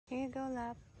Here you go,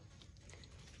 Lap.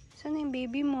 Saan yung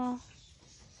baby mo?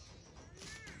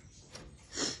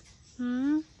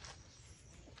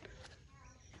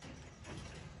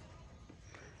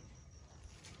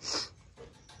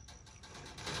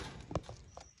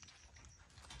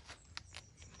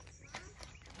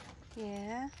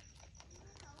 Yeah.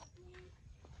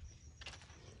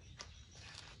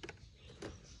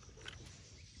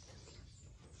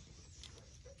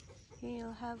 Here,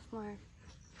 you'll have more.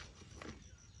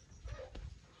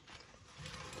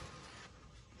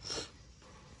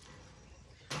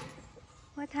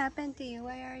 What happened to you?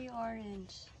 Why are you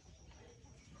orange?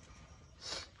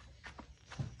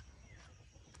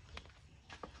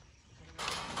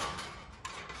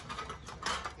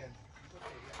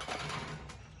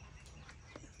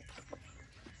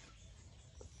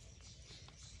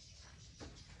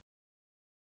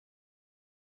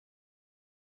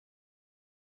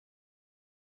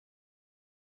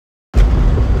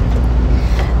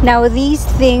 Now these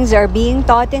things are being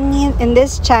taught in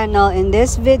this channel, in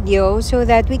this video, so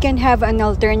that we can have an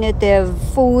alternative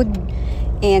food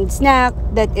and snack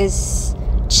that is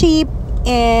cheap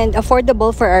and affordable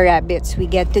for our rabbits. We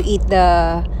get to eat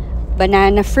the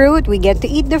banana fruit, we get to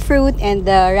eat the fruit, and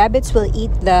the rabbits will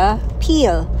eat the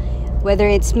peel. Whether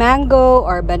it's mango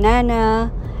or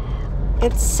banana,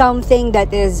 it's something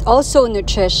that is also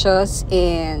nutritious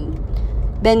and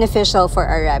beneficial for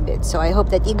our rabbits. So I hope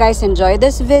that you guys enjoy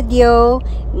this video.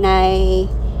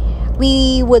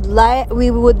 We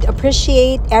would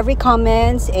appreciate every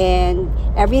comments and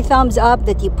every thumbs up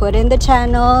that you put in the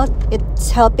channel. It's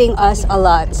helping us a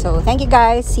lot. So thank you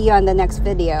guys. See you on the next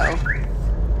video.